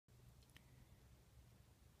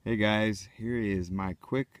Hey guys, here is my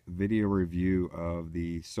quick video review of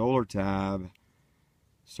the Solartab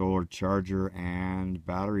solar charger and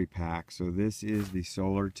battery pack. So this is the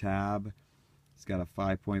Solartab. It's got a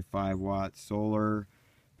 5.5 watt solar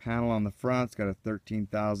panel on the front. It's got a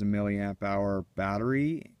 13,000 milliamp hour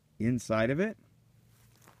battery inside of it.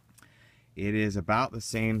 It is about the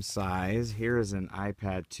same size. Here is an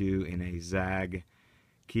iPad 2 in a ZAG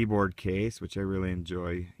keyboard case, which I really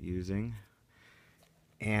enjoy using.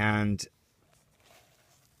 And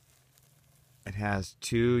it has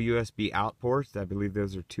two USB out ports. I believe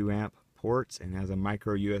those are 2 amp ports, and has a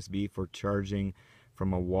micro USB for charging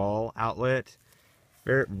from a wall outlet.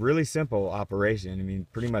 Really simple operation. I mean,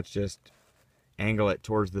 pretty much just angle it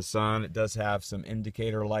towards the sun. It does have some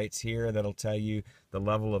indicator lights here that'll tell you the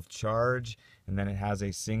level of charge, and then it has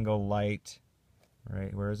a single light,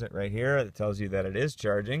 right, where is it? Right here, that tells you that it is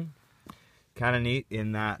charging. Kind of neat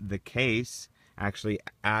in that the case actually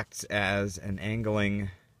acts as an angling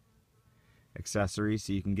accessory,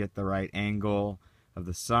 so you can get the right angle of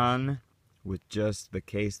the sun with just the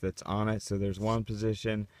case that's on it. So there's one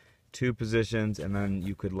position, 2 positions, and then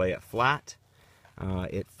you could lay it flat.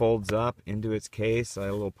 It folds up into its case, a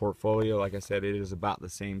little portfolio. Like I said, it is about the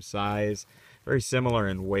same size, very similar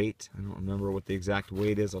in weight. I don't remember what the exact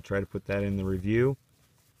weight is. I'll try to put that in the review.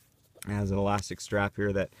 It has an elastic strap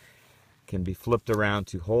here that can be flipped around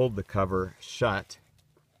to hold the cover shut.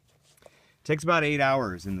 It takes about 8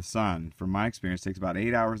 hours in the sun. From my experience, it takes about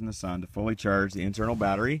 8 hours in the sun to fully charge the internal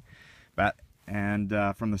battery. And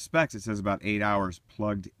from the specs, it says about 8 hours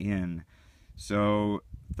plugged in. So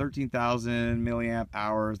 13,000 milliamp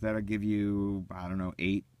hours, that'll give you, I don't know,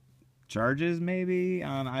 8 charges maybe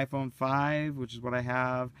on iPhone 5, which is what I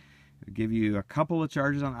have. It'll give you a couple of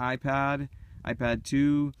charges on iPad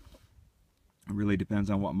 2. It really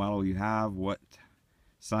depends on what model you have, what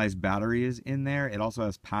size battery is in there. It also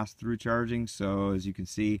has pass-through charging, so as you can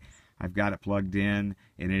see, I've got it plugged in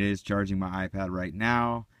and it is charging my iPad right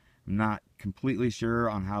now. I'm not completely sure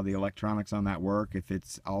on how the electronics on that work, if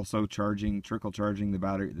it's also trickle charging the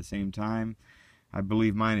battery at the same time. I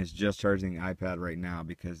believe mine is just charging the iPad right now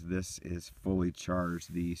because this is fully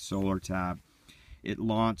charged. The Solartab, it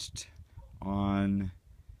launched on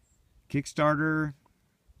Kickstarter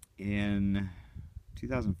in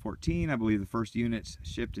 2014. I believe the first units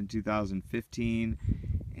shipped in 2015,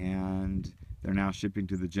 and they're now shipping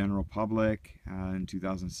to the general public in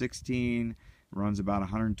 2016. Runs about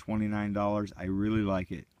 $129. I really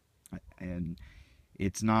like it, and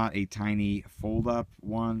it's not a tiny fold-up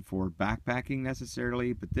one for backpacking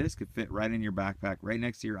necessarily, but this could fit right in your backpack, right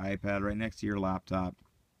next to your iPad, right next to your laptop,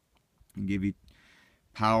 and give you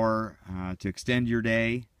power to extend your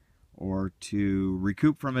day or to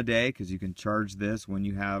recoup from a day, because you can charge this when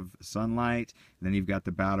you have sunlight. And then you've got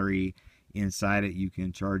the battery inside it. You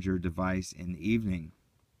can charge your device in the evening.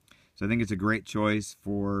 So I think it's a great choice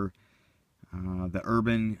for the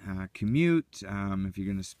urban commute. If you're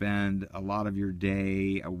going to spend a lot of your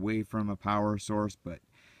day away from a power source, but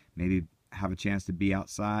maybe have a chance to be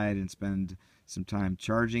outside and spend some time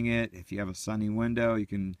charging it. If you have a sunny window, you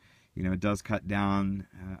can, it does cut down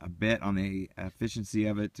a bit on the efficiency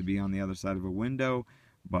of it to be on the other side of a window,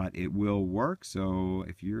 but it will work. So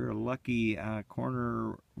if you're a lucky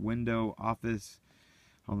corner window office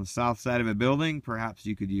on the south side of a building, perhaps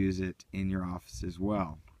you could use it in your office as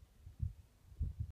well.